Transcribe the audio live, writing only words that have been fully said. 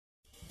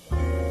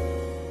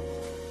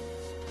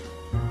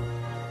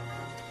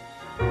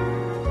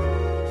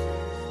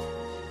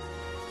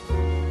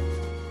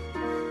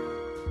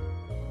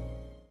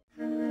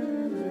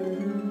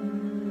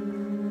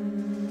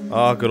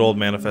Oh, good old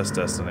Manifest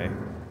Destiny.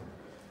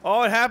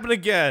 Oh, it happened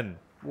again.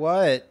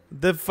 What?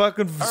 They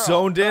fucking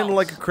zoned in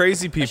like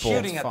crazy people.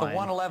 Shooting at the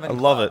 111 I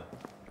love it.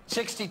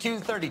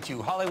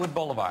 6232 Hollywood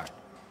Boulevard.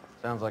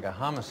 Sounds like a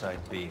homicide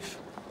beef.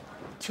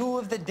 Two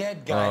of the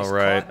dead guys. Oh,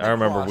 right. I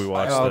remember we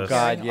watched this. Oh,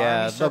 God,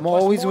 yeah. I'm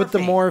always with the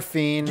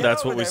morphine.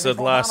 That's what we said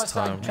last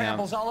time.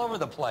 Travels all over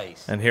the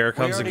place. And here it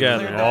comes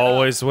again.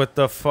 Always with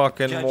the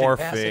fucking Judge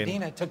morphine.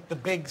 Pasadena took the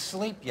big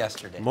sleep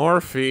yesterday.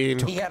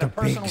 Morphine. He had a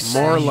personal More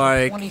stash of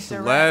like 20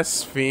 Ciroc.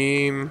 less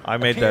fiend. I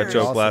made that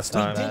joke last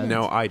time.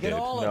 No, I did.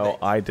 No,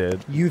 I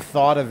did. You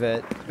thought of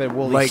it, but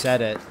Wooly Like-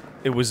 said it.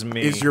 It was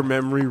me. Is your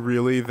memory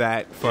really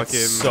that fucking...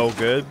 so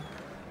good?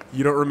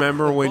 You don't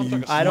remember when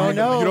you... I don't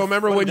know. You don't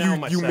remember when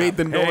you made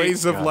the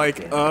noise of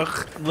like,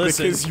 ugh,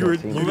 Listen, because you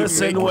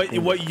listen.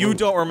 What you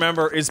don't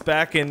remember is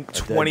back in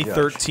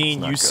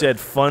 2013, you said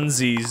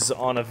funsies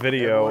on a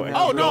video. And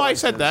Oh, no, I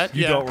said that.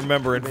 you Yeah. don't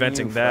remember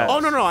inventing that. Oh,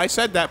 no, I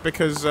said that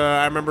because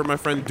I remember my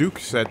friend Duke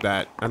said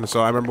that. And so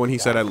I remember when he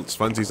said it's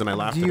funsies and I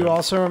laughed Do at you him.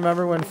 also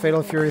remember when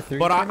Fatal Fury 3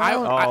 But came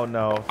out? Oh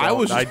no! I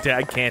was I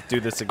just- can't do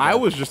this again. I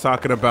was just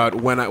talking about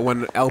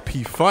when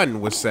LP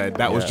fun was said,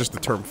 that was just the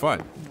term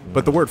fun.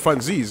 But the word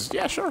funsies,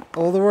 yeah, sure.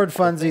 Well, the word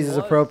funsies is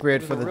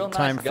appropriate for the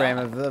time frame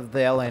of the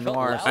LA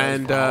Noire.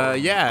 And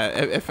yeah,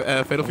 if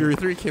Fatal Fury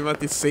 3 came out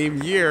the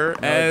same year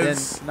No, it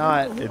as... didn't.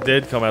 Not It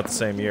did come out the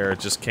same year. It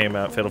just came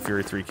out. Fatal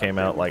Fury 3 came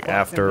out like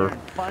after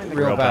Real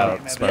Real Bout.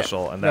 Bout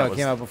special, and no, that it was.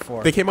 came out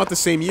before. They came out the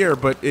same year,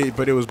 but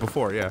it was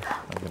before, yeah.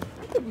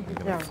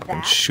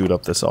 And shoot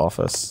up this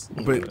office.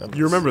 But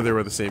you remember they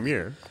were the same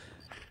year.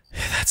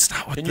 That's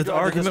not what the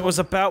argument was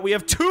about. We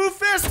have two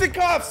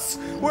fisticuffs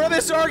where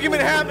this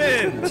argument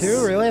happened.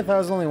 Two? Really? I thought it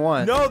was only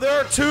one. No,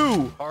 there are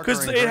two.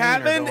 Because it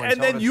happened,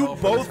 and then you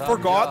both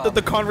forgot that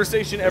the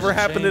conversation ever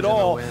happened at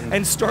all,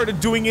 and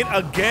started doing it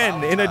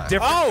again in a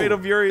different Fatal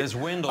Fury. This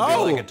wind will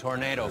be like a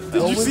tornado.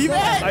 Did you see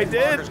that? I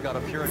did.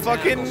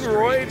 Fucking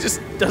Roy just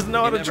doesn't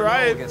know how to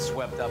drive.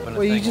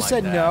 Wait, you just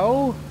said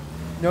no?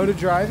 No to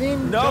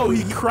driving? No,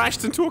 He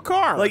crashed into a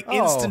car. like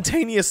Oh.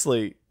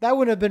 instantaneously. That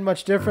wouldn't have been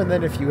much different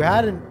than if you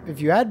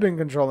had been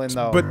controlling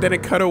though. But then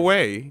it cut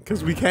away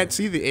because we can't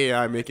see the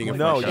AI making a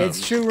No, fresh out.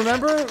 it's true.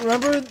 Remember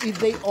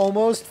they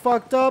almost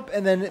fucked up,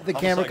 and then the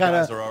camera kind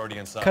of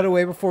cut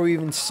away before we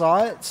even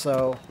saw it.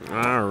 So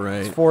All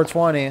right.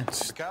 420.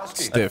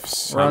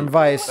 Stiffs. We're on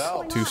Vice.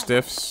 Two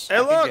stiffs.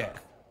 Hey, look.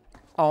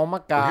 Oh my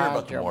Hear God,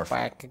 about the you're morphine.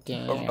 back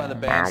again. Over by the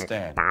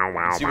bandstand.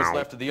 You see what's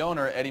left of the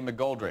owner, Eddie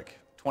McGoldrick,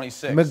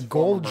 26.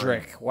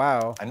 McGoldrick.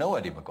 Wow. I know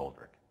Eddie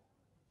McGoldrick.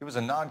 He was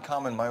a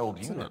non-com in my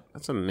old unit.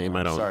 That's a name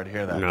I don't Sorry to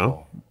hear that.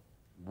 know. Cole.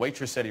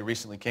 Waitress said he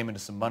recently came into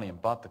some money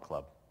and bought the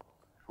club.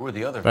 Who are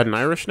the other? Is that an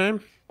Irish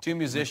name? Two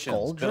musicians.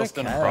 McGoldrick?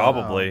 Bilston I and don't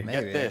Probably. know,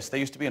 Get maybe. this, they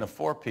used to be in a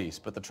four-piece,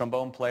 but the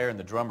trombone player and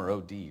the drummer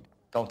OD'd.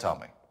 Don't tell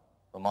me.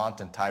 Lamont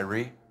and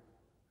Tyree?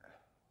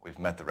 We've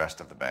met the rest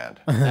of the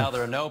band. Now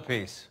they're a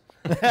no-piece.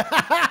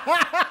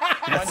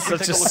 That's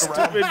such a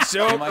stupid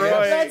joke, my Roy.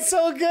 God. That's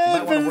so good,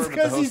 wanna but work it's with the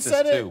because he hostess,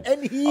 said it, too.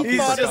 and he He's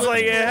thought just it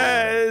like, was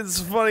yeah, it's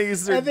funny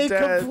because they're and they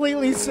dead.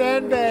 completely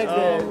sandbagged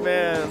Oh, it.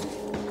 man.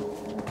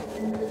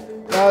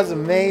 That was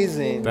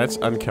amazing. That's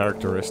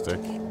uncharacteristic.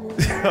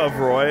 Of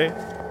Roy.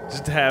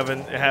 Just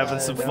having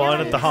some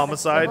fun at the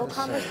homicide.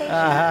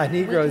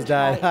 Negroes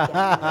died.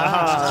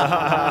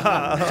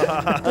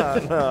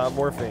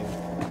 Morphine.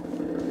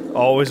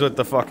 Always with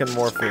the fucking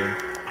morphine.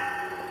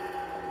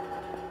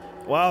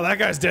 Wow, that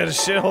guy's dead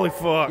as shit. Holy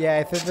fuck. Yeah,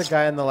 I think the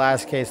guy in the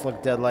last case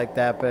looked dead like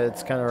that, but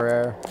it's kind of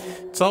rare.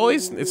 It's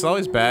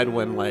always bad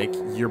when like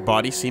your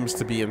body seems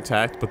to be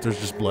intact, but there's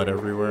just blood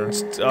everywhere.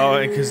 Oh,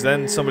 because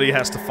then somebody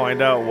has to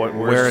find out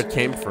Where it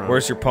came from.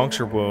 Where's your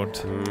puncture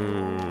wound?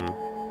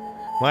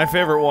 My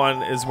favorite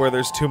one is where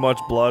there's too much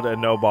blood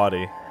and no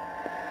body.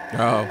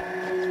 Oh.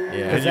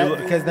 Yeah.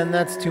 Because then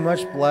that's too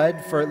much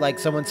blood for like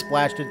someone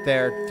splashed it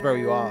there to throw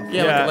you off.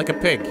 Yeah, Yeah. like a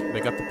pig. They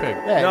got the pig.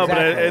 Yeah, No,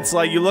 exactly. but it's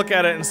like you look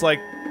at it and it's like,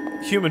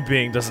 human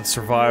being doesn't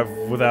survive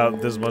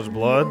without this much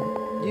blood.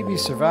 You'd be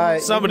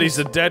survived. Somebody's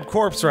a dead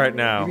corpse right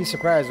now. You'd be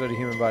surprised what a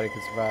human body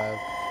could survive.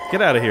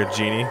 Get out of here,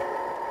 Genie.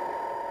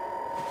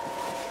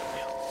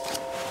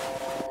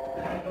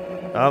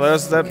 Oh,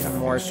 there's that.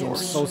 Morphine.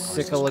 So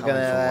sick of looking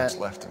Coming at from what's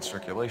that. left in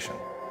circulation.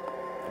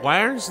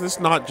 Why is this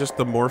not just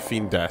the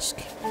morphine desk?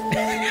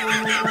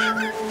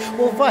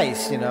 Well,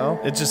 Vice, you know.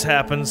 It just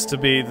happens to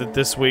be that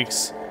this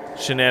week's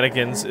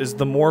shenanigans is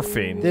the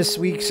morphine. This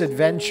week's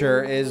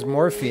adventure is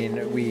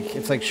Morphine Week.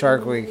 It's like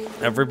Shark Week.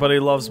 Everybody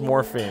loves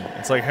morphine.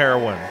 It's like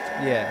heroin.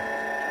 Yeah.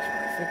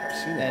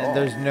 And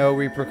there's no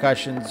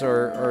repercussions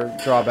or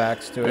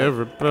drawbacks to it.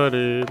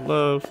 Everybody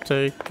loves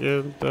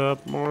taking the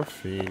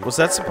morphine. Was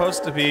that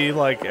supposed to be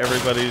like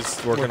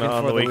everybody's working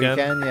on for the weekend?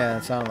 Yeah,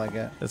 it sounded like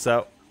it. Is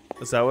that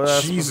what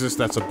that's? Jesus,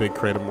 that's a big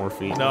crate of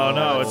morphine.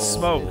 No, it's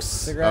smokes.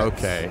 Cigarettes.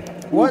 Okay.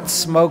 What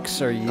smokes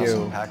are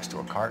Dozen you? packs to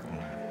a carton.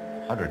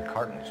 100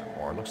 cartons or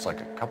more. Looks like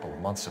a couple of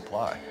months'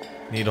 supply.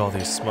 Need all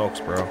these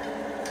smokes, bro.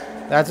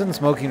 That's when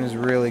smoking was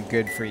really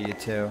good for you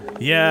too.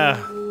 Yeah,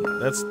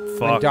 that's When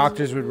fucked.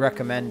 doctors would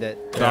recommend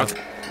it. They're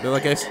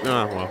like,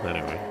 well,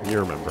 anyway, you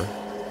remember.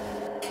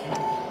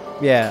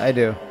 Yeah, I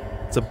do.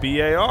 It's a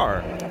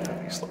BAR.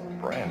 These look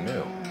brand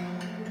new.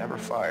 Never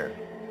fired.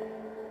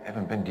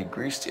 Haven't been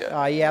degreased yet.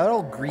 Oh, yeah, they're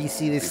all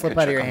greasy. They slip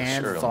out of your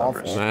hands. It's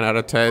awful. 9 out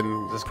of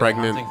 10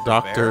 pregnant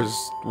doctors'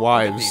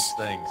 wives.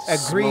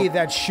 Agree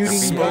that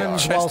shooting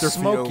guns while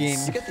smoking.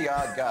 You get the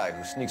odd guy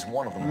who sneaks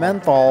one of them.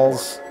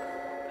 Menthols.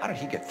 How did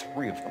he get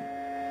 3 of them?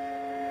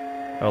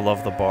 I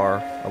love the bar.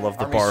 I love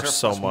the bar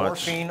so much.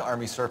 Morphine,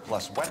 Army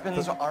surplus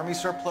weapons, Army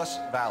surplus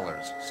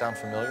valors. Sound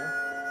familiar?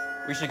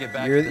 We should get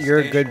back. You're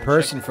a good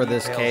person for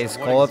this case,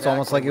 Cole. It's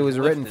almost like it was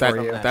written for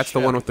you. That's the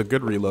one with the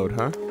good reload,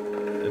 huh?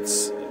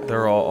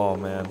 They're all, oh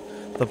man.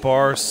 The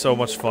bar is so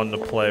much fun to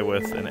play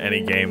with in any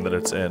game that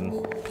it's in.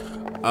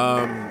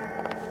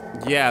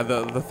 Yeah,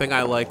 the thing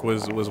I like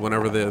was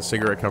whenever the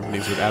cigarette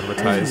companies would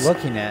advertise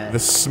looking at the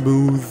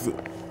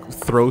smooth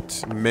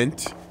throat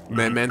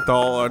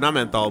menthol, or not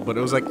menthol, but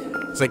it's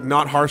like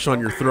not harsh on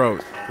your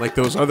throat like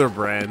those other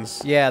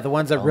brands. Yeah, the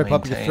ones that rip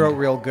up your throat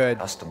real good.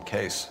 Custom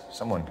case.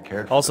 Someone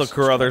cared for Also, this.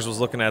 Carruthers was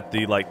looking at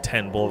the like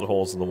 10 bullet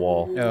holes in the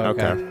wall. Oh,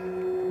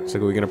 okay. So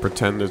are we gonna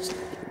pretend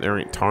there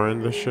ain't tar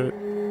in this shit?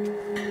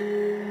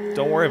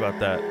 Don't worry about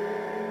that.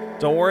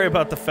 Don't worry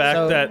about the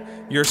fact that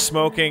you're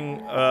smoking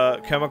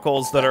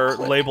chemicals that are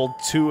labeled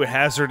too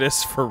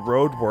hazardous for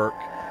road work.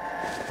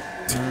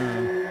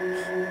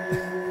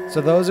 So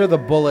those are the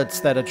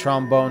bullets that a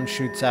trombone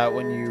shoots out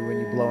when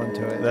you blow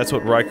into it. That's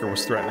what Riker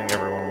was threatening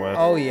everyone with.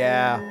 Oh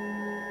yeah.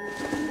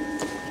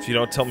 If you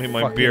don't tell me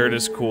my Fucking beard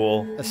is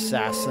cool.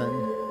 Assassin.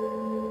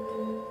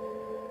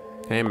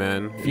 Hey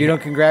man. If you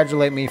don't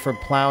congratulate me for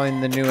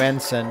plowing the new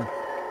ensign,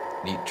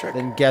 neat trick.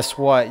 then guess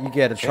what? You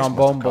get a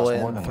trombone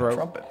bullet in the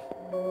throat.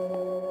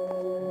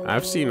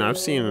 I've seen El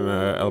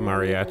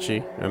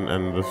Mariachi and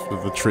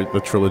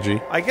the trilogy.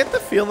 I get the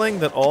feeling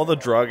that all the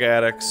drug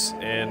addicts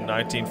in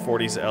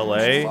 1940s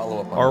LA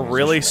are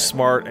really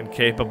smart and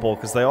capable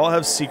because they all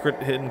have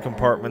secret hidden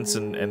compartments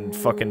and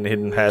fucking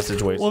hidden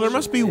passageways. Well, there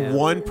must be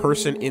one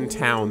person in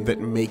town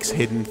that makes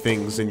hidden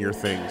things in your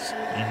things.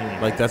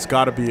 Like that's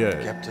got to be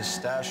it. Kept his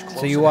stash close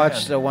So you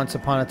watched Once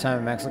Upon a Time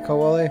in Mexico,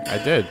 Wally?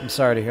 I did. I'm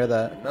sorry to hear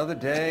that. Another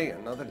day,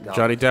 another dollar.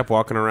 Johnny Depp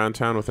walking around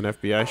town with an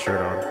FBI shirt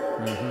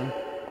on.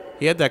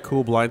 He had that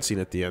cool blind scene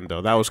at the end,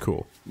 though. That was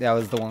cool. That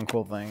was the one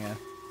cool thing, yeah.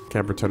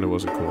 Can't pretend it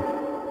wasn't cool.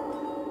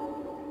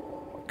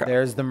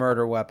 There's the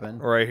murder weapon.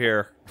 Right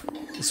here.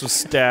 This was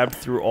stabbed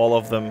through all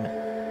of them,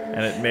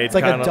 and it made It's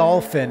like a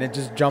dolphin. It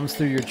just jumps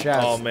through your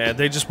chest. Oh, man.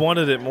 They just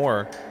wanted it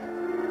more.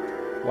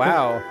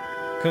 Wow.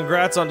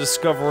 Congrats on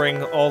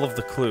discovering all of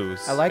the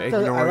clues. I like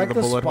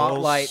the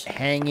spotlight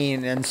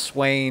hanging and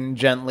swaying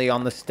gently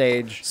on the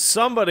stage.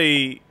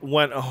 Somebody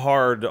went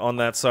hard on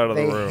that side of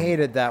the room. They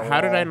hated that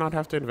How did wall. I not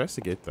have to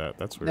investigate that?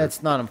 That's weird.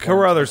 That's not important.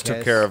 Carruthers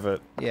took care of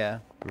it. Yeah.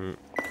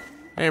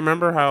 Hey,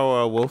 remember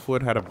how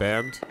Wolfwood had a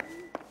band?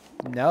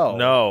 No.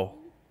 No.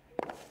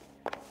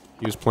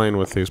 He was playing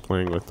with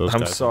those guys.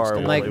 I'm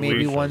sorry. Like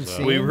maybe one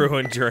scene. We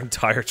ruined your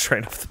entire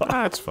train of thought.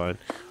 That's fine.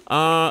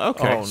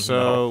 Okay, Oh, so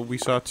no. we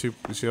saw two.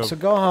 So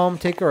go home,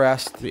 take a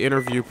rest. The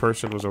interview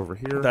person was over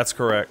here. That's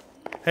correct.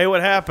 Hey,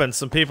 what happened?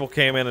 Some people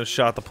came in and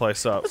shot the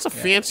place up. That's a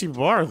fancy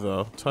bar,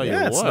 though. Tell you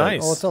what. It's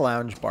nice. Oh, it's a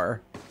lounge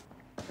bar.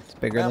 It's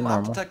bigger than I'm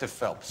normal. Detective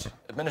Phelps,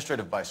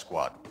 Administrative Vice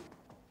Squad.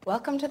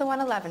 Welcome to the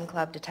 111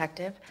 Club,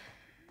 Detective.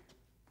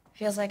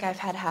 Feels like I've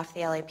had half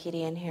the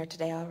LAPD in here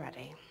today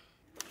already.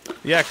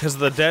 Yeah, because of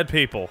the dead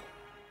people.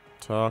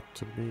 Talk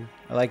to me.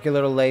 I like your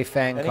little Lei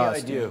Fang Any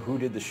costume. idea who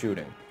did the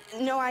shooting?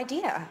 No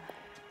idea.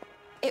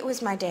 It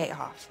was my day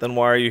off. Then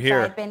why are you If here?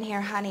 I'd been here,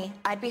 honey,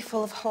 I'd be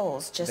full of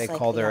holes just They like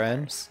called the her in?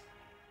 others.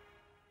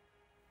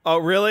 Oh,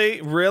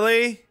 really?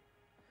 Really?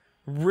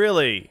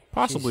 Really?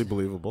 Possibly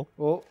believable.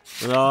 Well,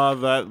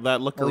 that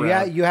look well, around.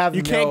 yeah, you have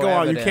can't no go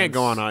on. You evidence. can't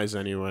go on eyes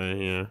anyway.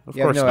 Yeah, of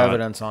you have course no not.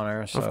 evidence on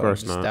her, so Of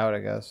course just not. doubt, I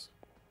guess.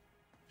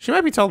 She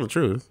might be telling the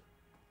truth.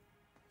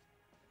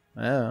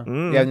 Yeah.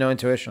 You have no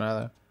intuition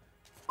either.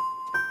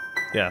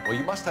 Yeah. Well,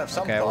 you must have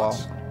some Okay,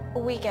 thoughts.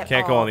 We get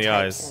Can't go all on the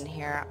types eyes. in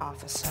here,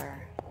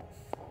 officer.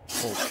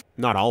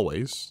 Not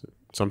always.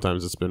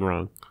 Sometimes it's been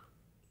wrong.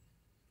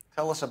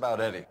 Tell us about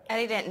Eddie.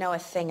 Eddie didn't know a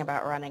thing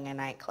about running a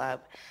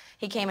nightclub.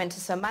 He came into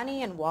some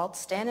money and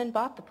waltzed in and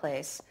bought the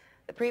place.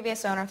 The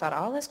previous owner thought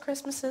all his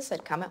Christmases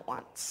had come at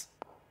once.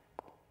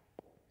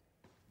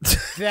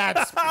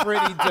 That's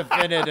pretty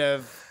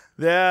definitive.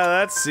 Yeah,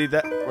 that's see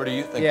that. Where do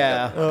you think?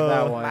 Yeah, he got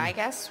that one. My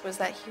guess was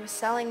that he was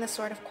selling the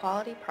sort of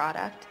quality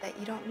product that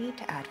you don't need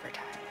to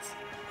advertise.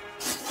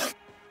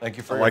 Thank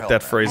you for I your like help,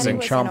 that man. phrasing.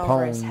 Eddie was in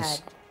over his Champones.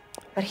 head,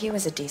 but he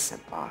was a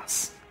decent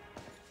boss.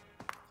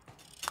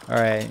 All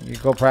right, you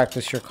go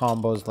practice your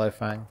combos, Lei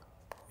Fang,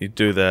 You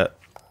do that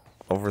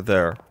over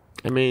there.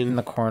 I in mean,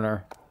 the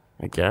corner.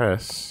 I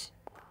guess.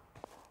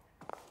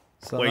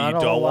 So Wait, not you a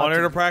whole don't lot want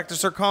her to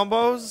practice her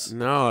combos?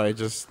 No, I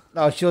just.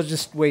 Oh, she'll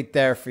just wait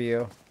there for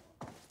you.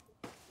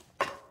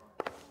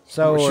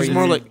 So She's are you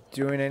more like-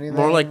 doing anything?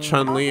 More like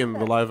Chun-Li in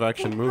the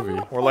live-action movie.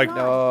 More like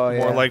Oh, yeah.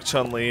 more like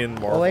Chun-Li and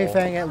Marvel. Lei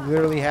Fang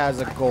literally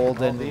has a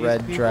golden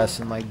red dress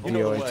in like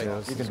DOA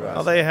 2.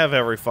 Oh, they have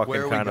every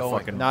fucking kind of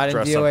fucking Not in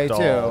dress DOA up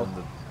doll.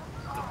 2.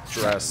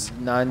 dress.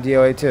 Not in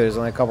DOA 2. There's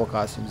only a couple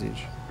costumes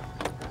each.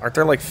 Aren't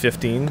there like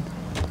 15?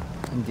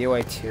 In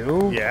DOA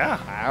 2? Yeah.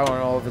 I don't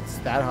know if it's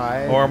that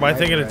high. Or am I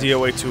thinking of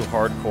DOA 2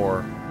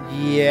 hardcore?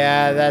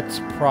 Yeah, that's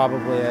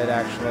probably it,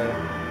 actually.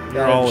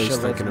 You're always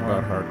thinking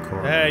about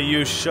hardcore. Hey,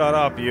 you shut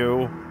up,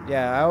 you.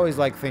 Yeah, I always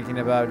like thinking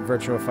about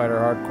Virtua Fighter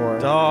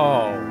Hardcore.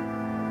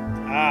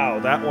 Oh. Ow,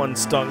 that one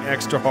stung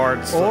extra hard.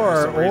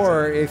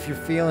 Or if you're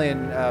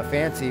feeling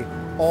fancy,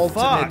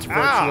 Ultimate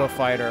Virtua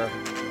Fighter.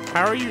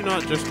 How are you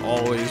not just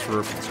always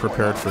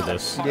prepared for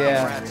this?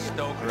 Yeah.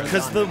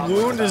 Because the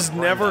wound is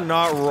never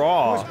not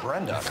raw. Who's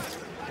Brenda?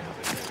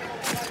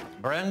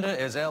 Brenda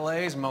is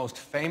LA's most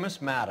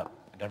famous madam.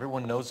 And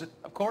everyone knows it.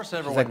 Of course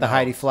everyone like the knows.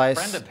 Heidi Fleiss.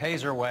 Brenda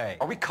pays her way.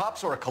 Are we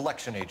cops or a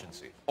collection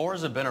agency?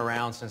 Whores have been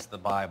around since the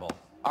Bible.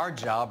 Our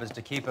job is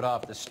to keep it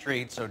off the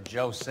street so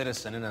Joe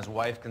Citizen and his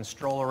wife can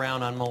stroll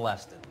around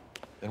unmolested.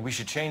 Then we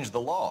should change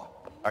the law.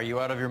 Are you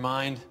out of your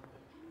mind?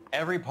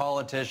 Every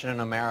politician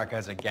in America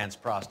is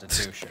against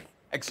prostitution,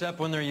 except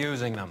when they're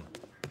using them.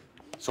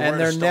 So And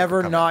they're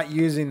never not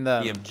using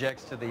them. He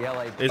objects to the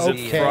LA. Is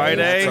it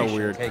Friday? That's a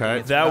weird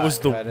cut. That was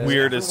the That is.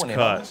 weirdest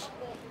cut.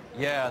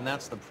 Yeah, and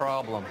that's the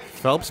problem.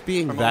 Phelps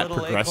being From a that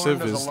little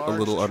progressive acorn, is there's a a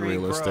little large tree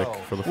unrealistic grow.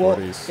 for the Well,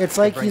 40s. it's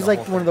like Bring he's the like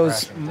whole one of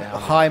those thing crashing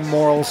down. high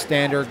moral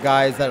standard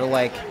guys that are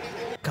like,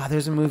 God,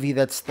 there's a movie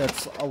that's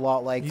a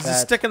lot like He's that. a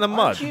stick in the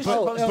mud. you Oh,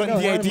 supposed no, to no,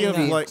 the what idea of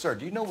movie? like Sir,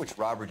 do you know which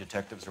robbery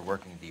detectives are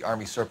working the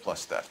Army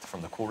surplus theft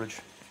from the Coolidge?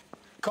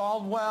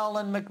 Caldwell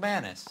and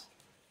McManus.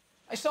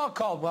 I saw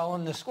Caldwell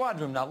in the squad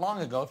room not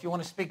long ago if you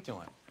want to speak to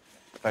him.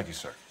 Thank you,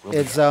 sir. We'll do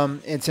It's that.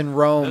 it's in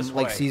Rome, This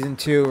like way. season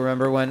 2.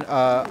 Remember when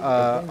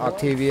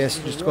Octavius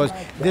just goes,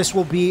 "This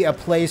will be a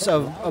place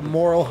of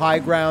moral high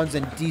grounds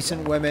and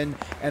decent women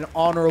and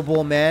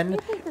honorable men,"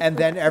 and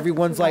then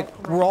everyone's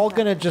like, "We're all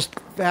gonna just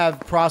have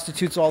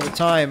prostitutes all the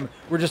time.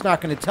 We're just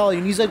not gonna tell you."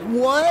 And he's like,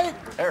 "What?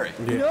 Harry,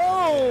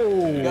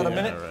 No!" you got a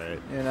minute?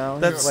 You know,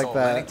 That's- it's like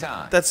that.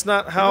 Anytime. That's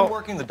not You how. been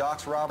working the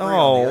docks robbery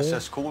on the Oh.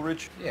 SS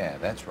Coolidge? Yeah,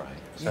 that's right.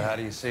 So how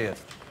do you see it?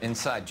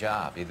 Inside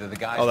job. Either the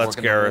guys Oh, that's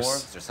working the Garrus.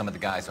 wharves or some of the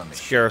guys on the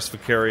ship. Garrus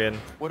Vicarian,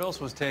 What else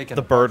was taken?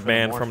 the apart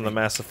Birdman the from the morphine?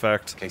 Mass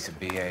Effect. Case of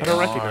BA. I don't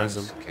recognize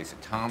him. Case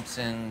of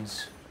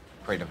Thompson's.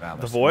 Crate of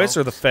Valley The voice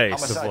or the face?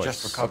 Homicide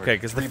just recovered. Okay,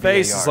 because the 3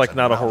 face is BARs like and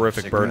not a mountain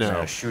horrific cigarettes bird and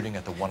now. a shooting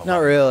at the 111. Not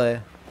really.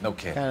 No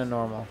kid. Kind of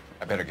normal.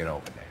 I better get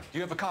over there. Do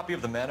you have a copy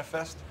of the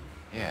manifest?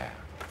 Yeah.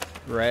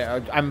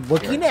 Right? I'm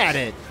looking at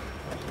it.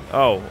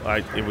 Oh,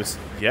 it was,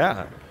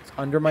 yeah. It's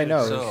under my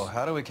nose. So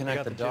how do we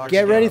connect the docks?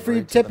 Get ready for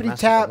your robbery to the tippity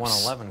mess at the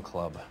taps. 111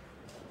 Club.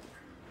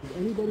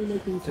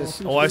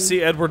 Just, Oh, I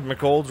see Edward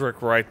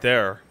McGoldrick right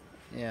there.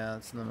 yeah,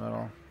 it's in the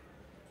middle.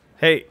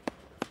 Hey,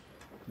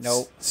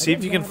 Nope. see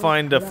if you can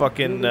find a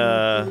fucking,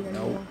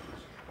 Nope.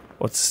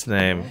 what's his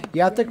name?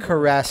 You have to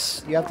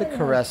caress. You have to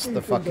caress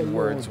the fucking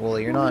words,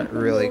 Wooly. You're not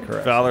really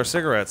caressing. Valor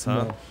Cigarettes,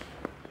 huh?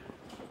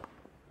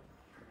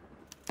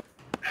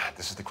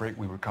 This is the crate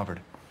we recovered.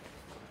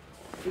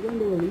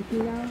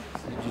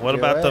 What do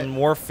about the it?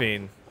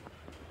 morphine?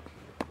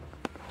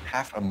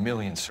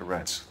 500,000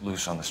 cigarettes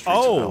loose on the streets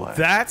of Oh, LA.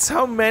 that's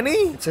how many?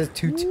 It says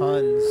 2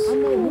 tons.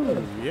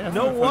 yeah,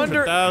 No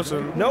wonder.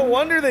 500,000. No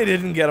wonder they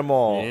didn't get them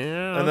all.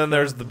 Yeah, And then okay.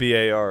 there's the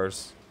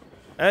BARs.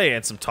 Hey,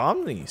 and some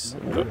Tomneys.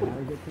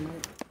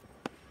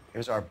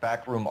 Here's our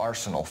backroom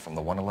arsenal from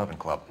the 111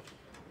 Club.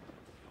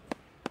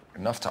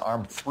 Enough to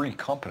arm 3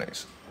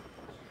 companies.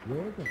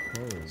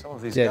 Some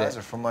of these Did guys it.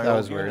 are from my That old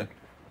was weird. unit.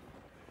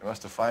 They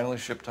must have finally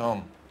shipped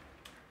home.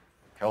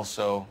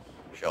 Kelso,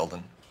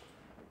 Sheldon,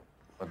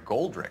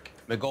 McGoldrick.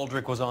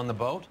 McGoldrick was on the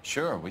boat?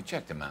 Sure, we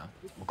checked him out.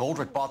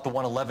 McGoldrick bought the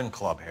 111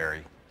 Club,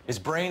 Harry. His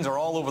brains are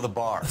all over the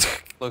bar.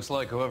 Looks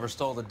like whoever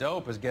stole the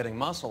dope is getting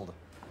muscled.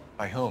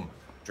 By whom?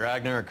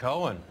 Dragner or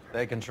Cohen.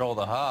 They control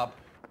the hop.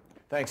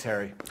 Thanks,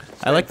 Harry.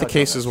 I like the Stay in touch on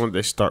cases this. when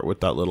they start with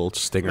that little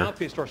stinger What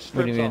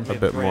do you mean? a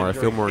bit more. I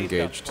feel more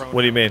engaged.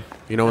 What do you mean?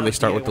 You know when they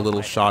start with the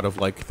little shot of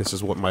like this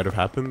is what might have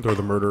happened or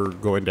the murder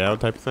going down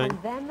type of thing.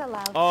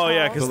 Oh,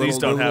 yeah, 'cause The these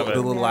don't have it. The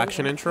little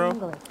action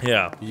intro.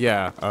 Yeah.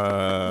 Yeah.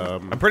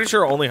 I'm pretty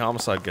sure only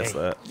Homicide gets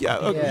that.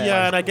 Yeah, Yeah.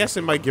 yeah, and I guess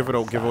it might give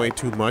away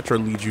too much or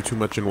lead you too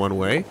much in one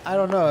way. I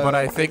don't know. But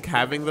I think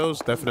having those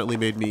definitely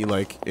made me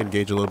like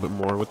engage a little bit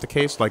more with the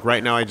case. Like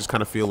right now, I just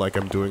kind of feel like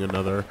I'm doing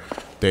another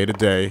day to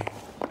day.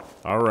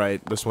 All right,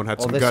 this one had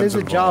well, some this guns is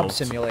a job involved.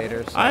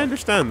 simulator. So. I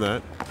understand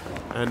that,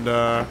 and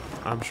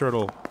I'm sure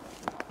it'll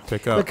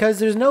pick up. Because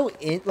there's no But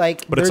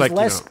there's it's like, you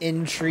less know-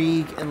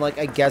 intrigue and like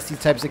I guess these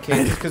types of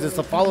cases because it's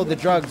to follow the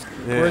drugs,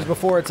 whereas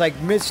before it's like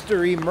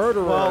mystery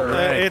murderer. Well,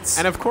 Right. it's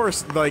And of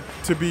course, like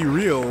to be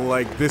real,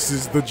 like this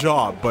is the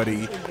job,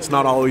 buddy. It's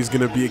not always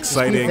gonna be Be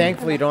exciting.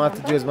 thankful you don't have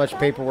to do as much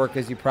paperwork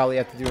as you probably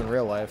have to do in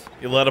real life.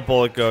 you let a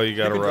bullet go, you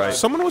got to write.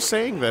 Someone was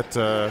saying that.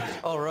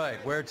 All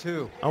right, where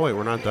to? Oh wait,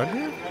 we're not done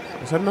yet.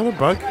 Is that another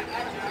bug?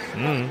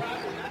 I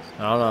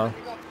don't know.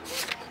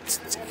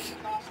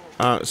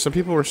 Some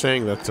people were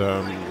saying that,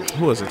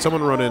 who was it?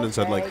 Someone wrote in and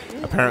said, like,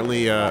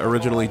 apparently,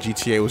 originally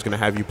GTA was going to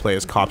have you play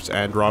as cops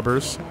and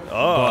robbers.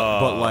 Oh.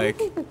 But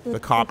like, the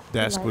cop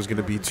desk was going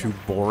to be too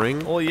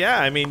boring. Well, yeah,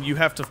 I mean, you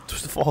have to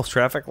follow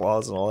traffic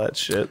laws and all that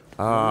shit.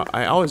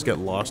 I always get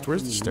lost.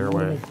 Where's the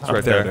stairway? It's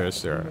right there.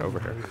 There's over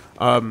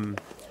here.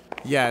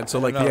 Yeah, and so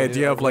like the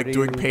idea of like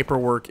doing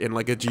paperwork in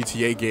like a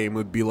GTA game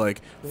would be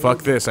like,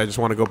 fuck this, I just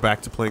want to go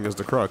back to playing as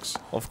the crooks.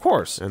 Of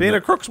course. And Being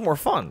a crook's more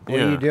fun. What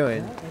are you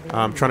doing?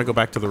 I'm trying to go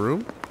back to the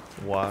room.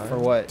 Why? For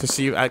what? To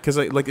see, because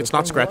like it's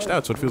not scratched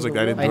out, so it feels like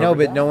I didn't. I know,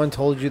 but no one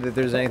told you that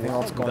there's anything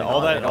else going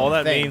on. All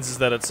that means is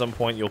that at some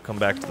point you'll come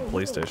back to the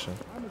police station.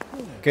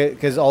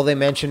 Because all they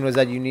mentioned was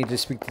that you need to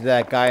speak to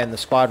that guy in the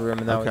squad room,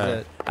 and that was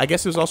it. I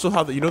guess it was also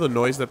how the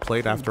noise that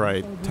played after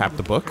I tapped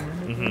the book.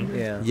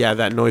 Mm-hmm. Yeah,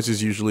 that noise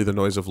is usually the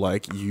noise of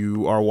like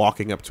you are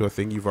walking up to a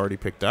thing you've already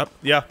picked up.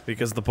 Yeah,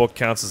 because the book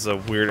counts as a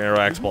weird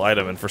interactable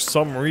item, and for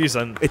some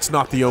reason it's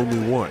not the only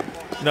one.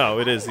 No,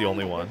 it is the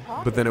only one.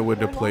 But then it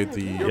wouldn't have played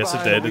the. Yes,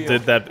 it did. It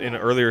did that in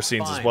earlier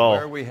scenes as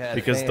well,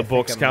 because the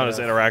books count as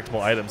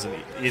interactable items, and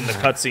in the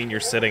cutscene you're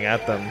sitting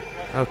at them.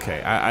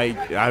 Okay,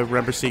 I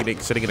remember sitting in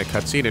a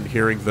cutscene and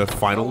hearing the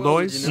final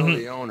noise,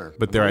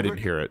 but there I didn't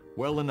hear it.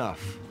 Well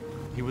enough.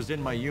 He was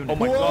in my unit. Oh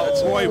my God,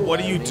 Roy,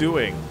 what are you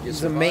doing?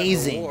 It's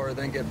amazing. War,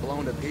 then get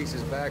blown to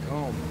pieces back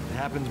home. It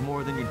happens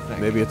more than you'd think.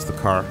 Maybe it's the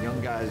car.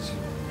 Young guys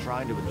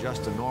trying to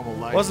adjust to normal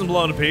life. Wasn't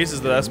blown to pieces.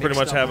 That's pretty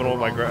much happened with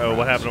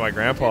what happened to my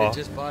grandpa.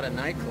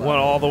 Went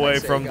all the way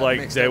from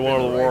like day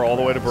one of the war all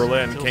the way to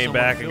Berlin, came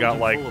back and got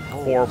like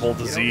horrible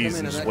disease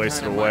and just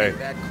wasted away,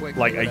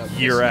 like a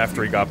year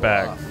after he got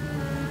back.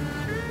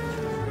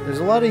 There's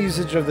a lot of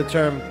usage of the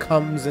term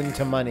 "comes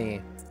into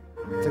money."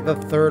 It's like the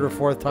third or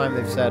fourth time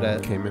they've said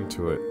it. Came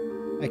into it.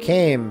 I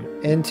came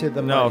into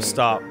the money. No,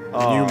 stop. New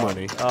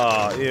money.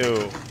 Oh,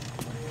 ew.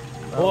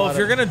 Well, if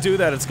you're gonna do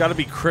that, it's got to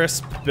be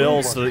crisp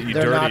bills so that you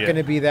They're dirty not it. going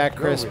to be that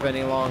crisp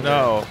any longer.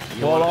 No.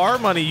 Well, our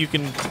money, you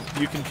can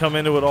come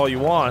into it all you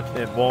want.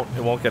 It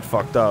won't get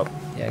fucked up.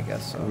 Yeah, I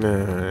guess so.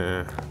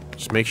 Nah.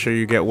 Just make sure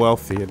you get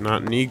wealthy and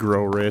not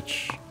Negro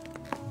rich.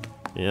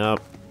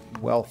 Yep.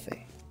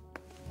 Wealthy.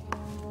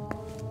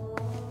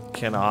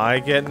 Can I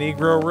get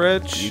Negro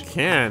rich? You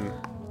can.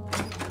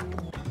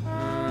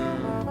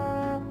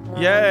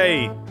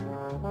 Yay!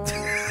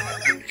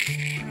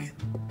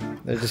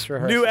 They're just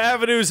rehearsing. New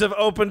avenues have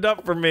opened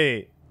up for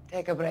me.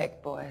 Take a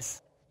break,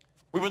 boys.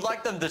 We would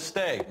like them to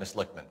stay, Miss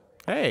Lichtman.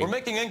 Hey. We're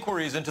making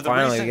inquiries into the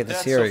Finally, recent we get to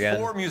deaths see her of again.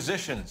 4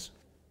 musicians.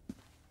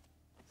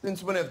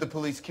 Since when have the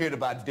police cared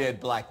about dead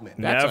black men?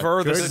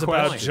 Never. This is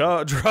about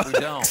drugs. We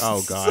don't.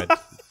 Oh God.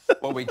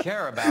 What we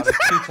care about is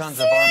 2 tons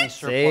of Army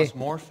surplus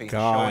morphine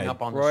showing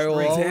up on Roy the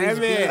will street. always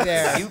be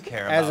there You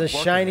care as about a working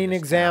shining in this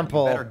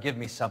example. Town. You better give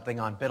me something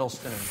on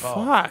Biddleston and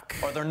Bow. Fuck.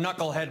 Or their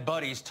knucklehead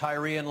buddies,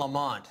 Tyree and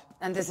Lamont.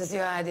 And this is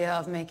your idea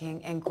of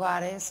making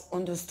inquiries,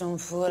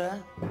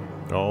 Untersturmführer?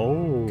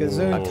 Oh.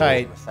 Gazoon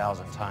tight.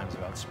 1,000 times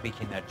about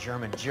speaking that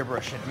German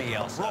gibberish at me,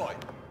 Elsa. Roy,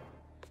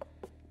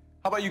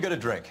 how about you get a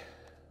drink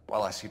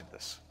while I see to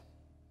this?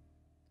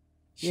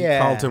 She Yeah.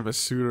 called him a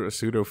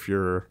pseudo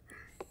Führer.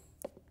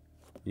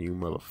 You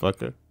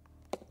motherfucker.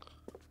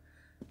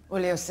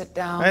 Will you sit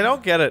down? I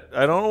don't get it.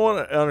 I don't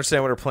want to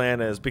understand what her plan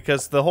is,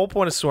 because the whole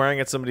point of swearing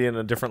at somebody in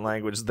a different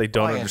language that they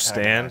don't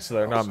understand, so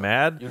they're not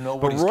mad.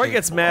 But Roy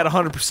gets mad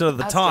 100% of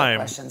the time.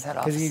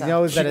 Because he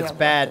knows that it's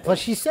bad. Plus,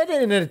 she said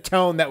it in a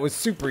tone that was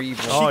super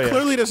evil. Oh, She yeah.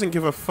 clearly doesn't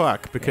give a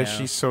fuck because Yeah.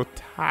 she's so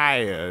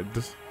tired.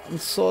 I'm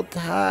so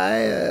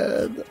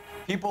tired.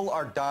 People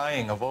are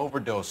dying of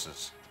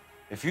overdoses.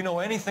 If you know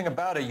anything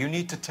about it, you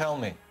need to tell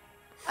me.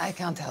 I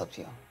can't help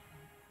you.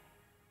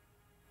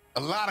 A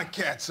lot of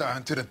cats are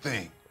into the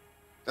thing.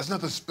 There's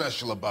nothing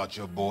special about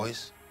your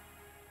boys.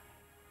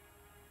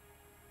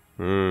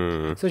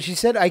 So she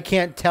said, I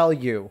can't tell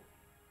you.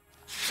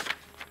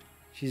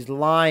 She's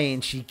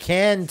lying. She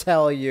can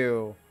tell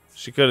you.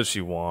 She could if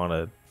she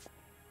wanted.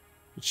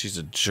 But she's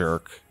a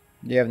jerk.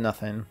 You have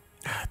nothing.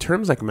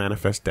 Terms like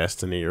manifest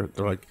destiny are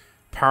they're like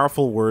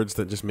powerful words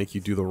that just make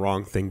you do the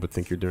wrong thing but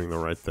think you're doing the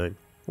right thing.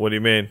 What do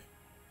you mean?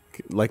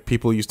 Like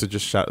people used to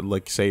just shout,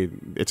 like say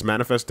it's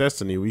manifest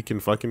destiny. We can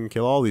fucking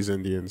kill all these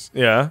Indians.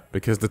 Yeah.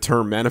 Because the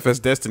term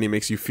manifest destiny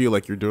makes you feel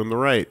like you're doing the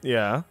right.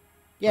 Yeah.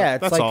 Yeah,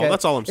 it's That's like all-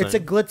 that's all I'm It's a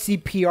saying. glitzy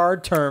PR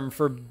term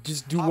for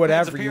just do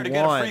whatever you appear to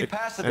get a want. free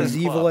pass at As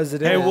this evil club. as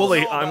it is. Hey, Wooly,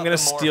 It's all I'm about going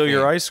to the steal your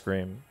morphine. ice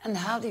cream. And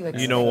how do you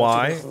expect You know me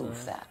why? to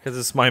prove that? Because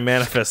it's my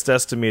manifest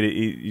destiny to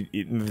eat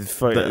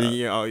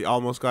Yeah, you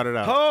almost got it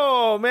out.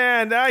 Oh,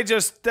 man, that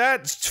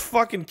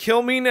fucking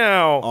kill me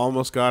now.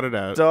 Almost got it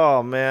out.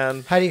 Oh,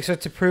 man. How do you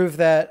expect to prove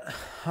that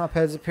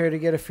hopheads appear to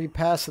get a free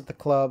pass at the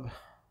club?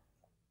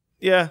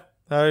 Yeah.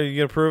 How are you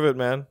going to prove it,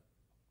 man?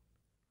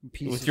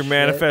 Piece With of your shit.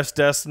 manifest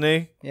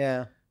destiny?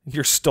 Yeah.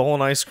 Your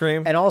stolen ice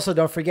cream? And also,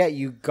 don't forget,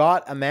 you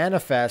got a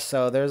manifest,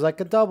 so there's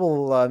like a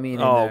double meaning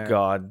Oh, there.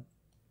 God.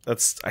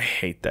 I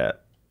hate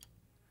that.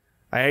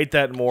 I hate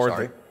that more.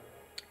 Sorry.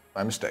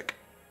 My mistake.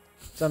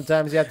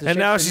 Sometimes you have to And shake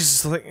now the-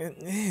 she's just like...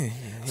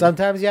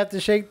 Sometimes you have to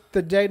shake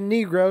the dead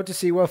Negro to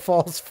see what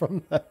falls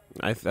from the...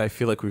 I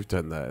feel like we've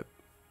done that.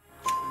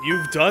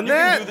 You've done You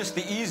that? can do this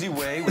the easy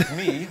way with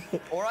me,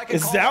 or I can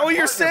Is call that my what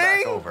you're partner back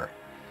saying? over.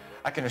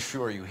 I can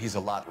assure you he's a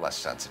lot less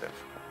sensitive.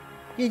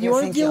 Yeah, do You you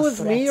want to think deal your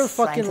with me or threats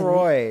fucking frighten me?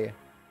 Roy?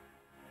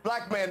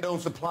 Black man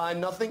don't supply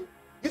nothing.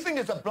 You think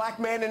there's a black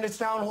man in this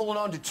town holding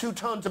on to 2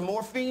 tons of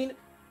morphine?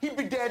 He'd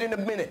be dead in a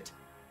minute.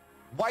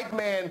 White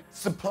man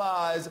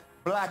supplies,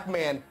 black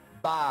man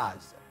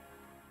buys.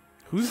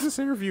 Who's this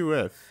interview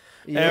with?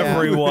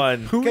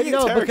 Everyone. Who are you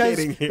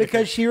interrogating here?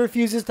 because she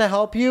refuses to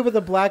help you, but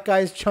the black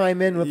guys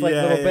chime in with like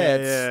little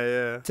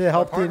bits to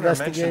help the partner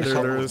mentioned investigation. a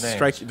couple They're of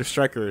names. they're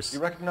strikers. You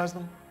recognize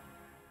them?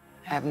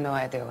 I have no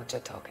idea what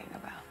you're talking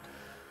about.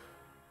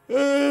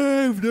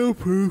 I have no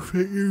proof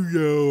that you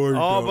know or Oh,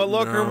 don't but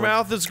look, her know.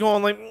 mouth is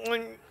going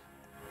like.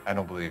 I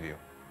don't believe you.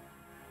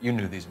 You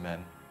knew these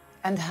men.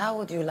 And how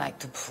would you like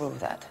to prove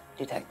that,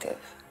 detective?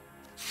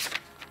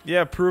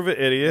 Yeah, prove it,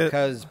 idiot.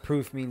 Because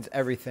proof means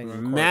everything.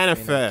 in court,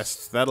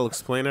 Manifest. That'll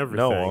explain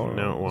everything. No,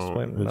 No, it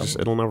won't.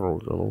 It'll never.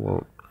 It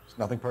won't. It's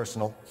nothing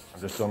personal.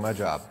 I'm just doing my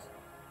job.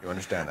 You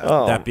understand that?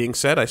 Oh. That being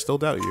said, I still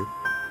doubt you.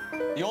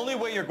 The only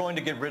way you're going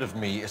to get rid of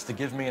me is to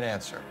give me an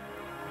answer.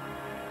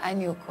 I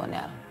knew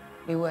Cornell.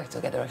 We worked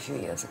together a few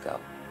years ago.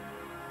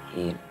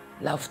 He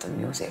loved the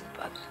music,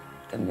 but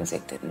the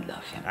music didn't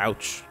love him.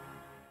 Ouch.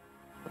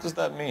 What does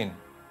that mean?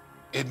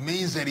 It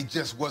means that he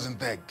just wasn't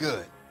that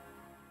good.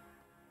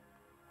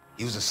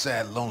 He was a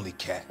sad, lonely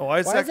cat. Oh, why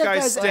is Why that does that guy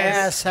guy's standing?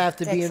 ass have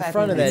to be Takes in 5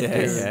 front of that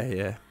minutes. dude?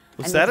 Yeah.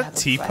 Was I that need a to have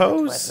T private word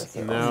pose? with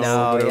you.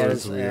 No, it he had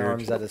was his weird.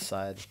 arms at his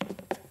side.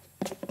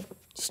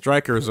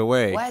 Strikers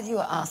away. Why do you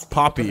ask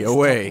people Poppy, to stop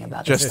away. talking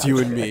about Just the you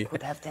and subject me. that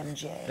could have them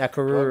jailed? Drugs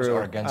are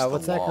Nakaruru. against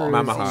What's the law.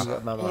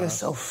 Nakaruru? Mamaha. You're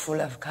so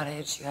full of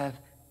courage, you have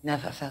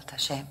never felt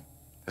ashamed.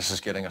 This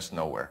is getting us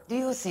nowhere. Do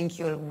you think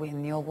you'll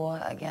win your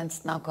war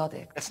against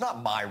narcotics? It's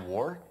not my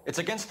war. It's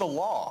against the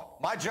law.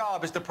 My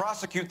job is to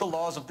prosecute the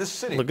laws of this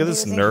city. Look at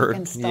this Do you think you nerd.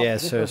 can stop Yeah,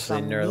 people seriously,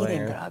 from nerd needing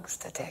layer. drugs,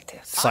 detective?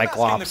 I'm asking the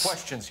Cyclops.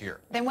 questions here.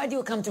 Then why do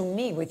you come to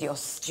me with your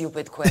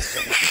stupid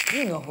questions?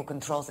 You know who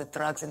controls the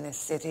drugs in this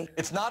city.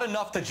 It's not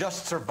enough to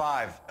just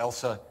survive,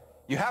 Elsa.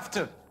 You have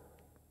to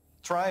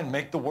try and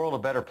make the world a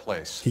better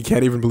place. He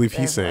can't even believe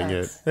he's Their saying it.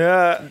 words.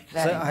 Yeah.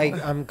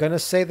 So I'm gonna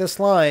say this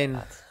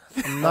line.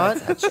 I'm not.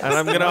 And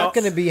I'm I'm not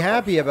gonna be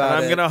happy about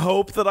I'm it. gonna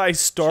hope that I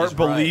start She's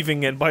right.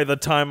 believing it by the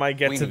time I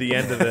get to the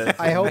end of it.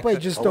 I hope I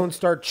just don't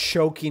start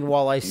choking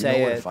while I Do you say know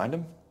where to it. find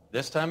him?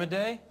 This time of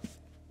day,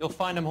 you'll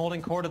find him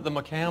holding court at the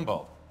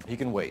Macambo. He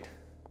can wait.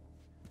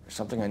 There's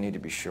something I need to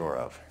be sure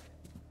of.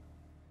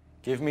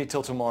 Give me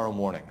till tomorrow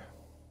morning.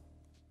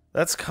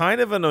 That's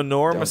kind of an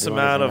enormous Don't do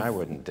amount anything I of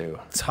wouldn't do,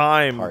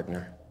 time.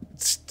 partner.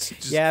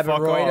 Just Yeah, but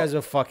fuck Roy off.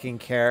 doesn't fucking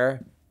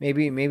care.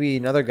 Maybe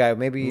another guy.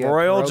 Maybe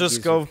Roy will Pierogies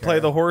just go would play care.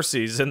 the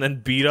horsies and then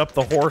beat up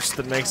the horse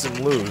that makes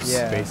him lose.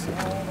 Yeah. Basically.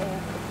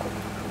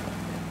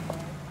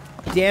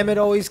 Damn, it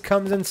always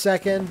comes in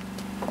second.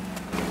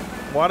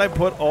 Why'd I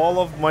put all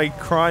of my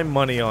crime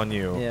money on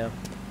you? Yeah.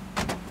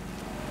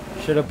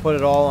 Should have put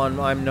it all on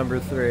I'm number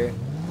 3.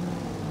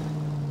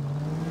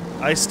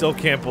 I still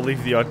can't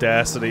believe the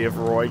audacity of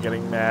Roy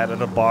getting mad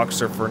at a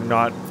boxer for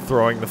not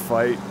throwing the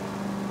fight.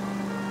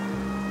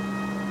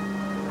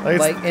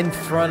 Like in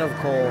front of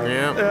Cole.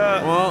 Yeah.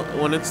 Well,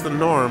 when it's the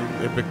norm,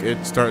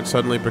 it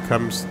suddenly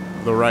becomes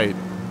the right.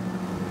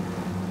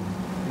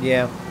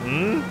 Yeah.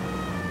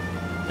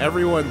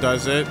 Everyone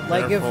does it.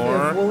 Like if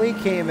therefore, Wooly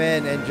came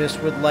in and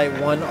just would light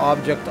one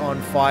object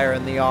on fire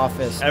in the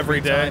office Every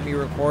day. time he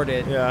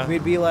recorded, Yeah.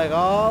 we'd be like,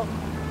 oh,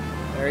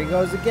 there he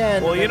goes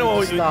again. Well, and you then know we'd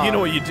what stop. you know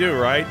what you do,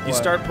 right? You What?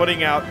 start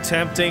putting out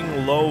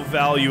tempting,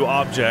 low-value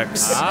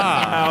objects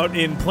out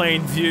in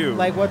plain view.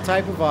 Like what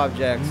type of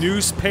objects?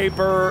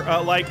 Newspaper, I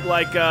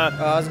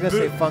was gonna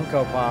say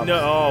Funko Pops. No,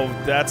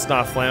 oh, that's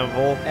not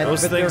flammable. And,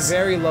 Those but things. they're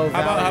very low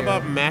value. how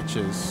about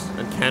matches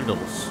and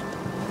candles?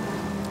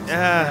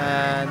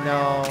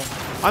 No.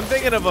 I'm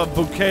thinking of a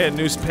bouquet of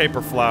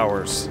newspaper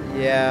flowers.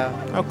 Yeah.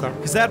 Okay.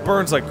 Because that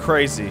burns like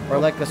crazy. Or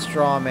like a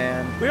straw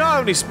man. We don't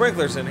have any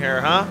sprinklers in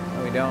here, huh?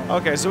 No, we don't.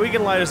 Okay, so we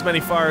can light as many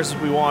fires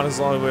as we want as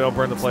long as we don't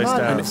burn the place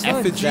down. It's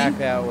not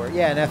exactly how it works.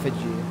 Yeah, an effigy.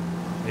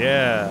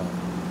 Yeah.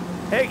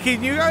 Hey,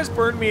 can you guys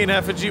burn me an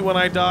effigy when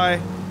I die?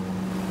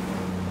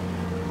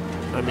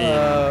 I mean,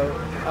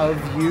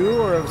 of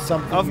you or of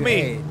something Of you me.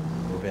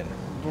 hate?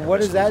 What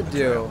does that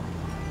do?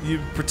 You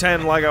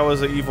pretend like I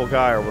was an evil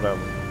guy or whatever.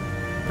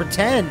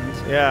 Pretend?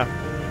 Yeah.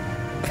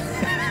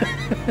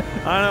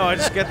 I don't know. I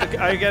just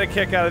I get a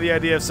kick out of the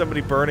idea of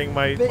somebody burning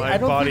my But I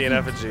don't body think in you-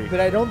 effigy. But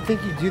I don't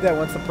think you do that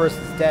once the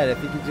person's dead. I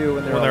think you do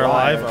it when they're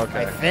alive. alive.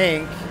 Okay. I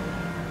think.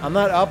 I'm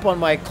not up on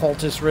my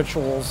cultist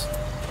rituals.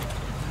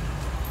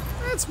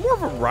 It's more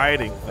of a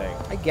rioting thing.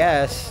 I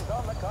guess.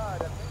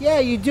 Yeah,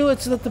 you do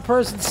it so that the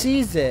person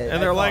sees it.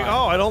 And they're like,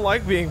 oh, I don't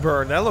like being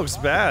burned. That looks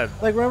bad.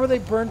 Like, remember they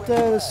burnt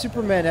the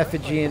Superman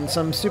effigy in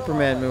some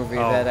Superman movie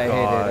that I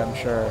God. hated, I'm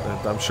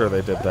sure. I'm sure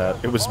they did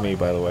that. It was me,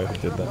 by the way, who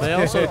did that. they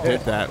also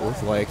did that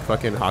with like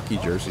fucking hockey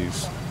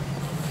jerseys.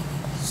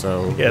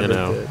 So Yeah, you they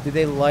know, did. Do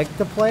they like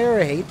the player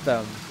or hate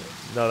them?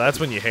 No, that's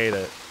when you hate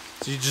it.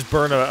 So you just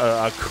burn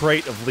a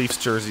crate of Leafs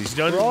jerseys. You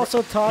don't, We're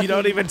also talking- You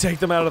don't even take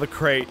them out of the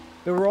crate.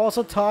 But we're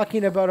also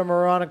talking about a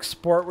moronic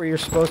sport where you're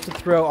supposed to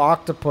throw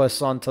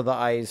octopus onto the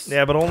ice.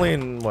 Yeah, but only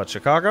in, what,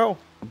 Chicago?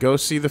 Go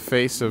see the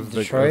face of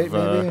Detroit,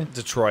 the maybe?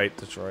 Detroit.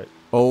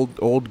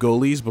 old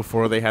goalies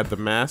before they had the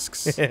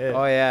masks.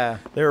 Oh, yeah.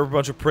 They were a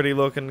bunch of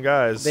pretty-looking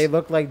guys. They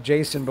looked like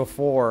Jason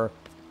before.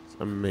 It's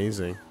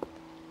amazing.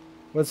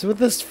 What's with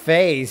his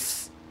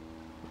face?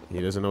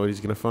 He doesn't know what he's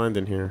going to find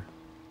in here.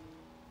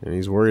 And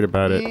he's worried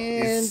about it.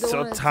 He's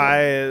so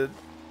tired.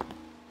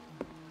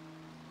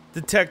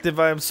 Detective,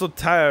 I am so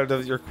tired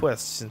of your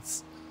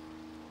questions.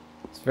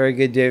 It's very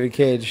good, David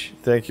Cage.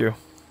 Thank you.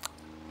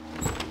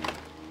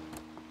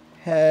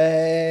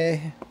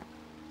 Hey.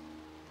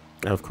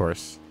 Of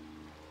course.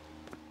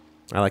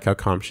 I like how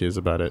calm she is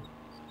about it.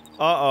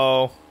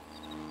 Uh-oh.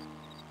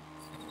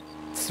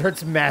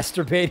 Starts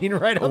masturbating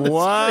right on the screen.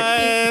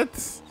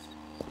 What?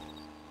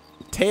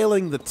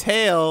 Tailing the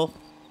tail.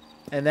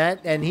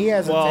 And he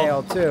has a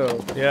tail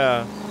too.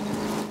 Yeah.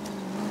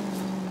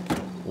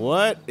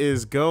 What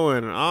is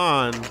going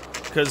on?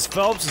 Because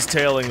Phelps is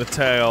tailing the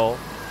tail.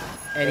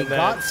 And he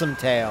got some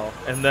tail.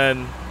 And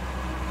then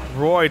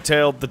Roy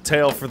tailed the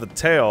tail for the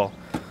tail.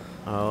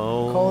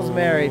 Oh. Cole's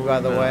married, by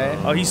the way.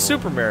 Oh, he's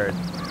super married.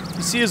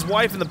 You see his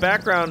wife in the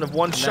background of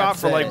one shot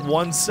for like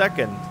 1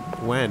 second.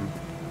 When?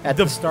 At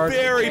the start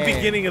very of the game.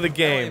 beginning of the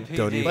game.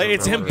 Don't even Like,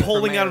 it's him remember.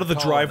 pulling out of the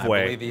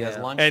driveway.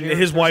 And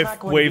his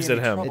wife waves at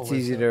him. It's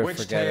easy to Which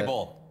forget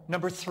table?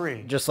 Number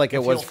 3. Just like it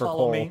If was you'll for follow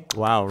Cole. me.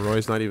 Wow,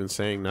 Roy's not even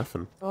saying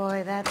nothing.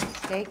 Boy, that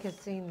steak has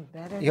seen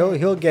better.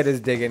 He'll get his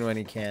dig in when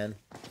he can.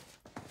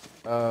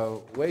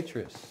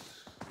 Waitress,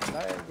 can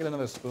I get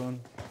another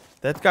spoon?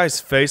 That guy's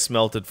face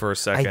melted for a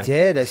second. I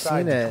did. I Decide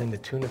seen between it. the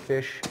tuna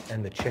fish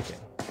and the chicken.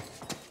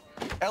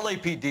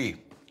 LAPD.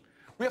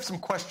 We have some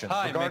questions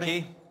Hi, regarding...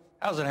 Mickey.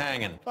 How's it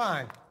hanging?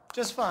 Fine.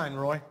 Just fine,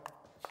 Roy.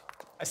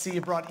 I see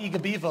you brought Eager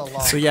Beaver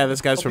along. So yeah,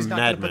 this guy's Hope he's from not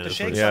Mad gonna put Men. the is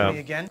shakes what- on me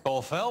again.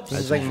 Cole Phelps? This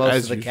is like most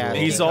As of the usual. cast.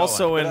 He's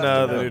also in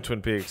the new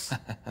Twin Peaks.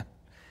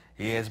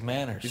 He has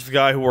manners. He's the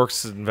guy who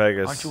works in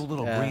Vegas. Aren't you a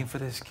little green for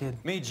this kid?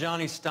 Meet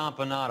Johnny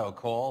Stompanato,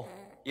 Cole.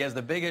 He has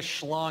the biggest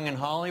schlong in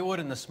Hollywood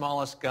and the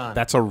smallest gun.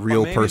 That's a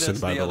real Or maybe person,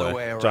 that's by the other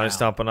way. around. Johnny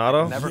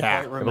Stompanato? Never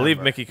Yeah. quite I believe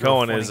remember. Mickey You're a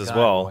Cohen funny is as guy,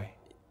 well. boy.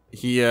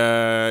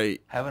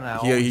 Haven't I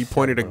always he said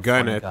pointed a what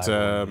gun funny at guy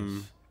really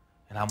is,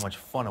 and how much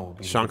fun it would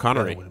be. to Sean get together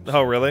Connery. with him.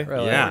 Oh, really?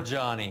 Yeah. Poor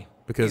Johnny.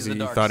 Because He's he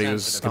the dark thought he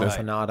was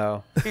sensitive gonna.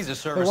 type. Stompanato. He's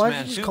a But why don't serviceman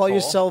you just too, call Cole.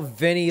 yourself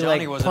Vinny Johnny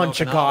like was in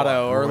Punchagato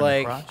Okinawa. or War in the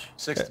like crotch?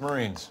 6th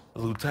Marines.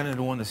 The lieutenant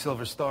who won the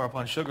Silver Star up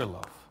on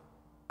Sugarloaf.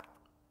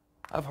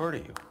 I've heard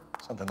of you.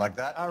 Something like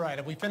that. All right,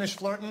 have we finished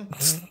flirting?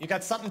 You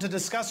got something to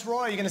discuss, Roy? Or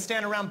are you going to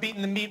stand around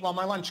beating the meat while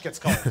my lunch gets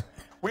cold?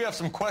 We have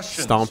some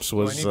questions. Stomps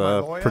was need my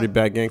lawyer? pretty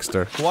bad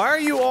gangster. Why are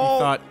you all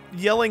thought-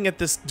 yelling at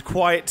this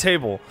quiet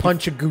table?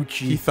 Punchagucci.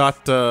 He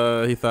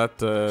thought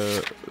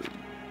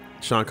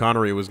Sean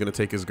Connery was gonna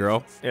take his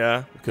girl.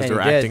 Yeah. Because And they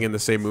were he did. acting in the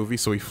same movie,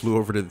 so he flew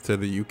over to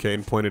the UK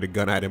and pointed a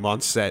gun at him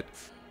on set.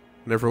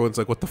 And everyone's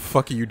like, "What the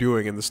fuck are you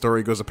doing?" And the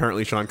story goes,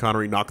 apparently Sean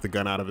Connery knocked the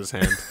gun out of his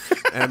hand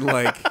and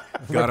like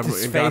got him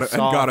his and got face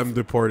got off. him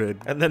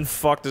deported. And then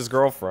fucked his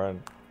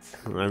girlfriend.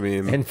 I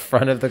mean, in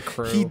front of the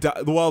crew. he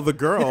died. Well, the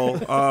girl,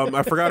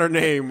 I forgot her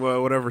name.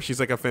 Whatever, she's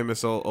like a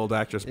famous old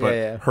actress, but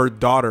Yeah, yeah. her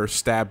daughter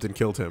stabbed and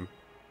killed him.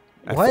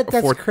 At What?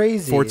 That's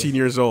crazy. 14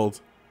 years old.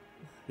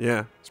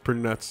 Yeah, it's pretty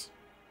nuts.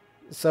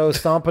 So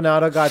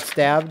Stompanato got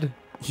stabbed.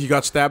 He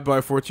got stabbed by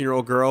a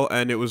 14-year-old girl,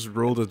 and it was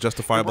ruled a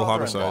justifiable Your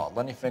homicide. brother-in-law,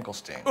 Lenny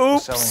Finkelstein, Oops.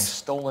 was selling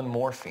stolen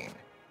morphine.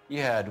 He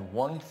had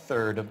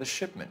 1/3 of the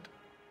shipment.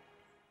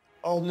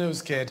 Old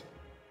news, kid.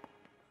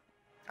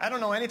 I don't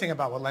know anything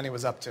about what Lenny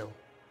was up to.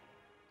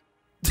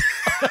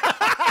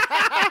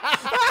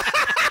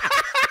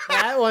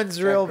 That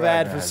one's real Jack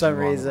bad Dragna for has some you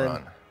on the reason.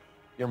 run.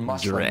 You're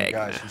muscling the Dragna.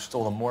 guys who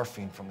stole the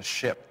morphine from the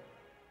ship.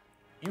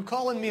 You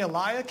calling me a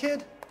liar,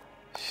 kid?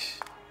 Yes.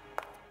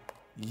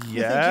 You think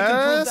you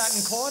can prove that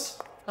in court?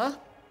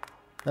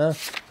 Huh?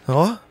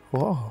 Huh?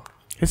 Whoa.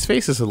 His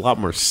face is a lot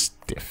more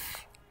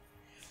stiff.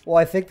 Well,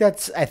 I think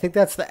that's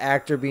the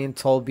actor being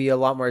told be a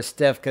lot more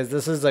stiff because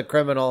this is a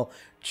criminal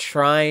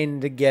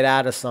trying to get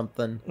out of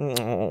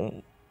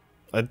something.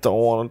 I don't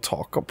want to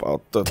talk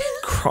about the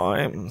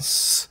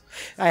crimes.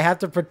 I have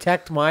to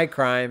protect my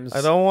crimes.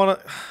 I don't want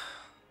to.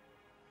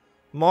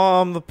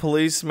 Mom, the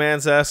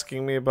policeman's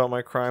asking me about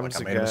my crimes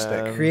Like I made a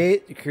again.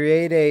 mistake.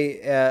 Create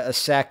a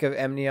sack of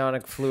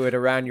amniotic fluid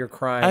around your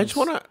crimes. I just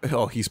want to.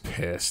 Oh, he's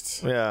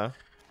pissed. Yeah.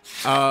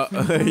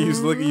 He's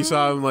looking. You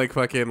saw him like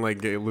fucking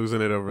like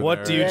losing it over there.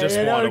 What do you just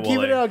want to keep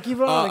it on, keep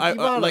it on, keep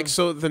on. like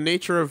so the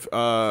nature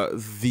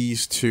of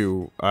these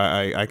two.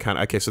 I kind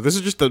of okay. So this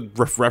is just a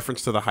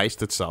reference to the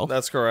heist itself.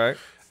 That's correct.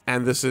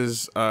 And this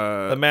is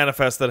The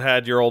manifest that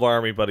had your old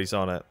army buddies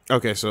on it.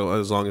 okay. So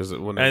as long as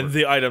it whenever, And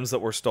the items that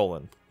were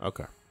stolen.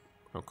 okay,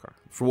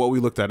 for what we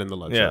looked at in the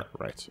ledger. Yeah.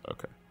 Right.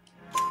 Okay.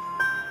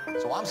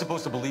 So I'm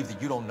supposed to believe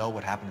that you don't know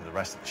what happened to the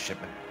rest of the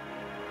shipment?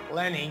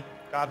 Lenny,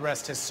 God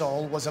rest his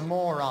soul, was a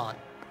moron.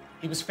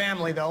 He was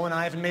family, though, and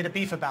I haven't made a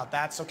beef about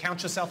that, so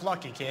count yourself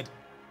lucky, kid.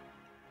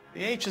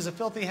 The H is a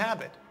filthy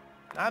habit,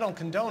 and I don't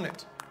condone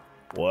it.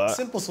 What? The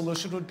simple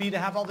solution would be to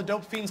have all the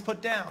dope fiends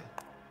put down.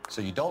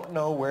 So you don't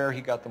know where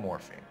he got the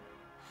morphine?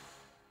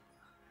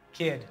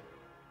 Kid,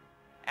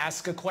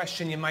 ask a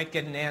question you might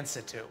get an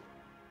answer to.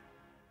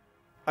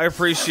 I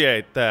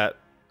appreciate that.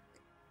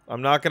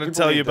 I'm not going to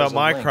tell you about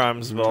my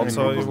crimes, but I'll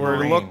tell you where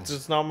to look.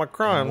 It's not my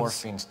crimes.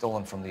 Morphine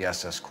stolen from the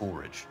SS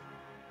Coolidge.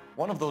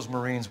 One of those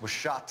Marines was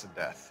shot to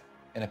death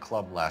in a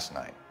club last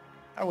night.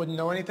 I wouldn't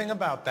know anything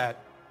about that.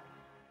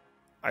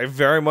 I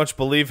very much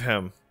believe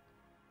him.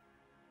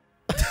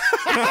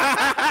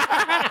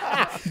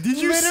 Did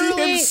you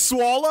see him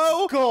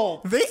swallow?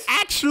 Gulp. They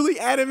actually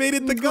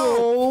animated the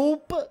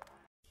gulp.